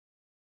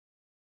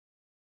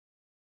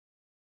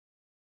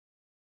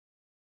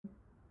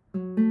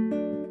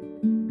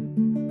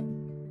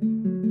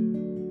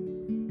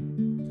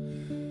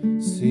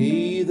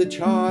See the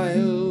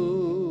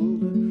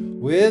child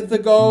with the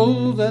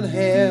golden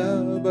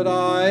hair, but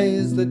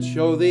eyes that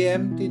show the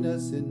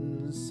emptiness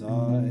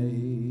inside.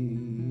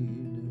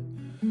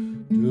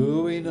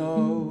 Do we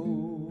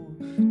know,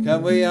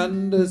 can we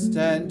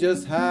understand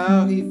just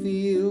how he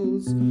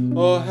feels,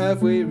 or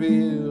have we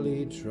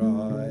really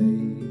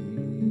tried?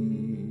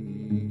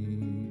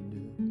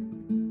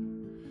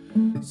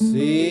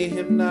 See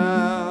him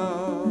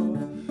now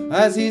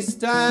as he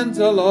stands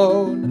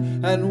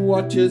alone and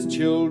watches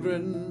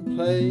children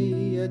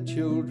play a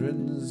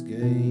children's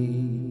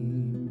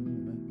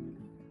game.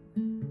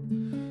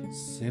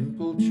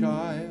 Simple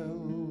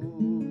child,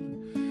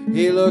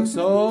 he looks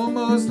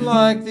almost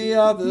like the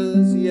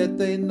others, yet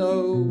they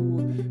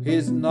know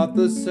he's not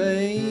the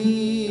same.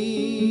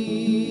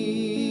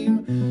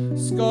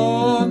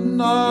 Scorn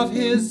not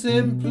his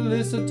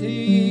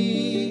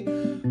simplicity,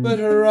 but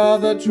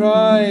rather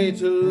try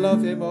to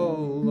love him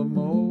all the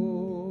more.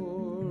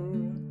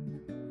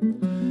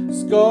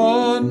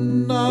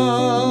 Scorn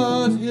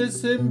not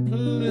his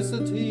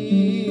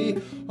simplicity,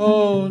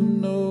 oh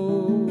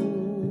no,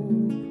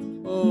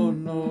 oh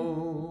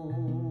no.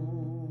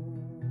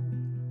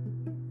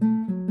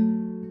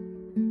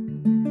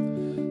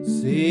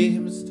 See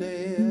him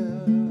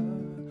stare,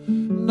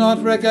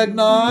 not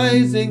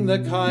recognizing the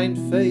kind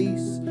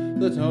face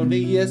that only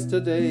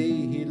yesterday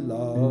he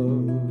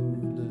loved.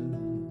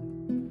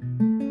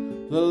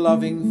 The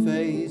loving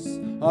face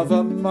of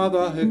a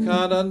mother who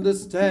can't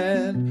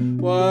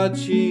understand what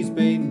she's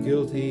been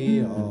guilty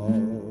of.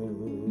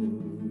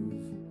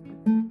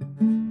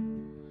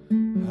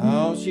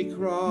 How she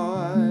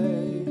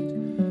cried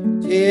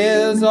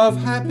tears of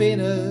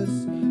happiness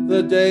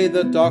the day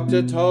the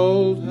doctor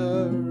told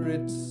her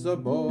it's a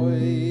boy.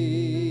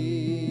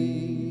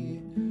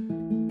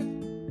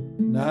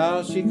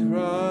 Now she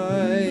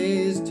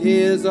cries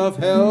tears of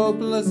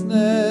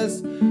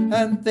helplessness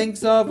and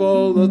thinks of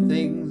all the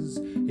things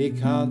he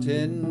can't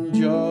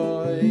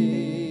enjoy.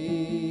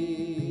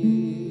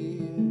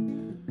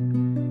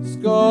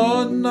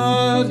 Scorn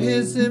not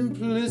his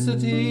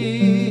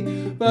simplicity,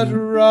 but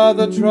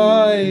rather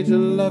try to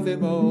love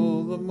him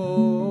all the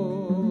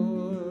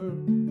more.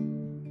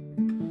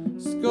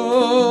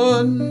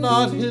 Scorn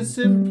not his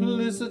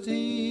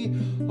simplicity,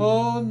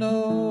 oh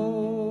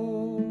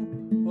no,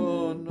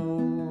 oh no.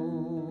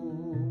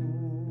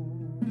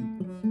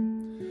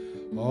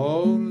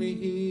 Only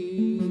he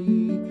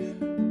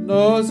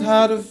knows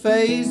how to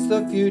face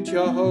the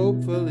future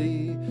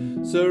hopefully,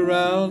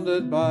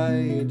 surrounded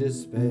by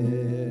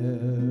despair.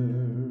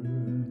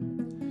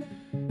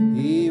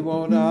 He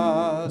won't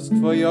ask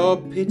for your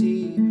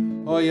pity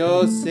or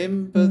your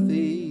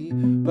sympathy,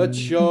 but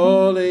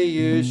surely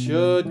you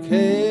should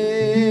care.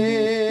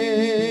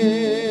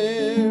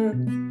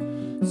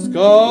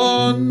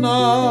 Scorn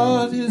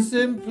not his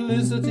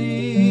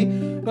simplicity,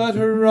 but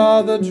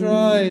rather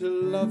try to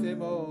love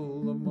him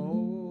all the more.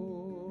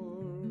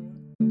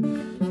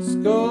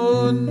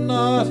 Scorn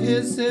not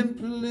his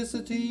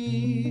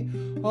simplicity,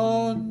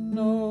 oh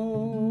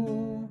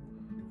no,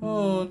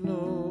 oh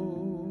no.